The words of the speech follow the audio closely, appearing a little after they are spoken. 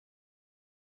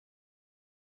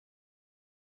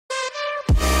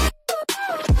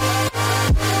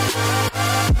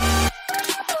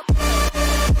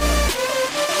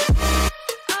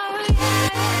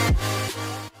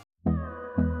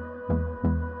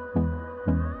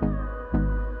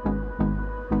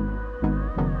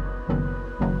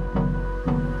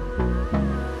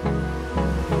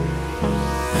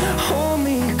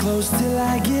shadows till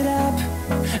I get up.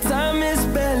 Time is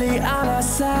barely on our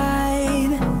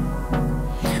side.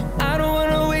 I don't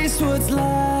wanna waste what's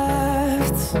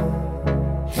left.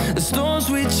 The storms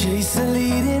we chase are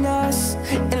leading us,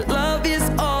 and love is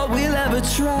all we'll ever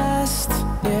trust.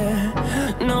 Yeah,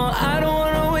 no, I don't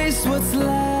wanna waste what's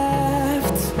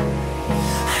left.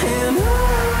 And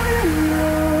on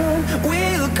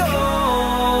we'll go,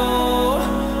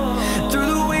 through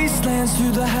the wastelands,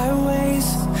 through the highways,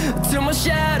 till my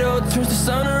shadow turns to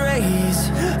sun rays.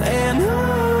 And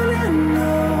on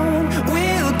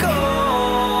we'll go,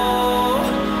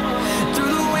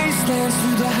 through the wastelands,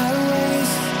 through the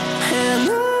highways, and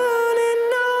on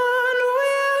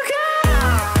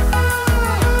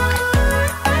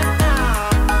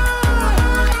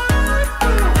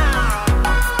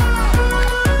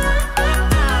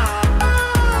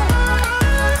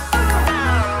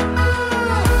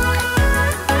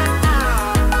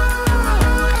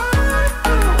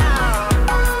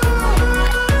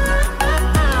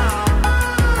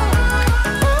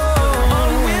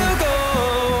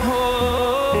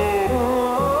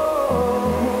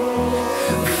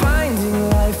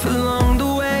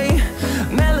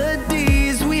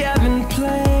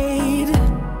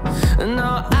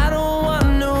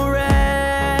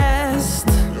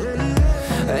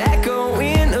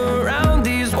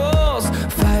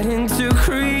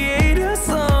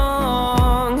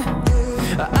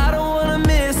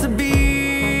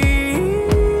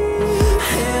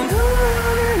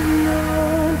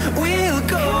we'll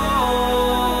go.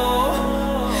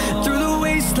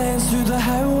 Through the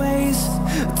highways,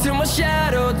 till my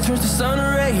shadow turns to sun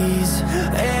rays.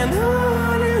 And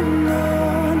on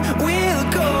we'll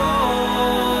go,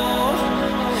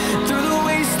 through the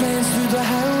wastelands, through the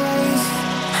highways,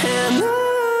 and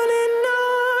on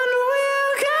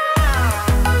we'll go.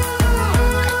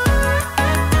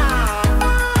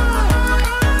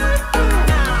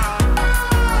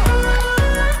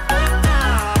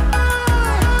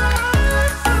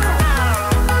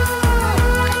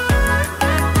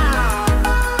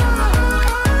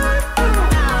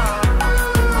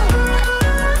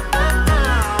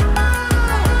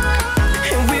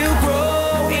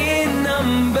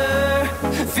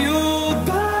 Fueled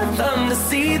by them to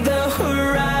see the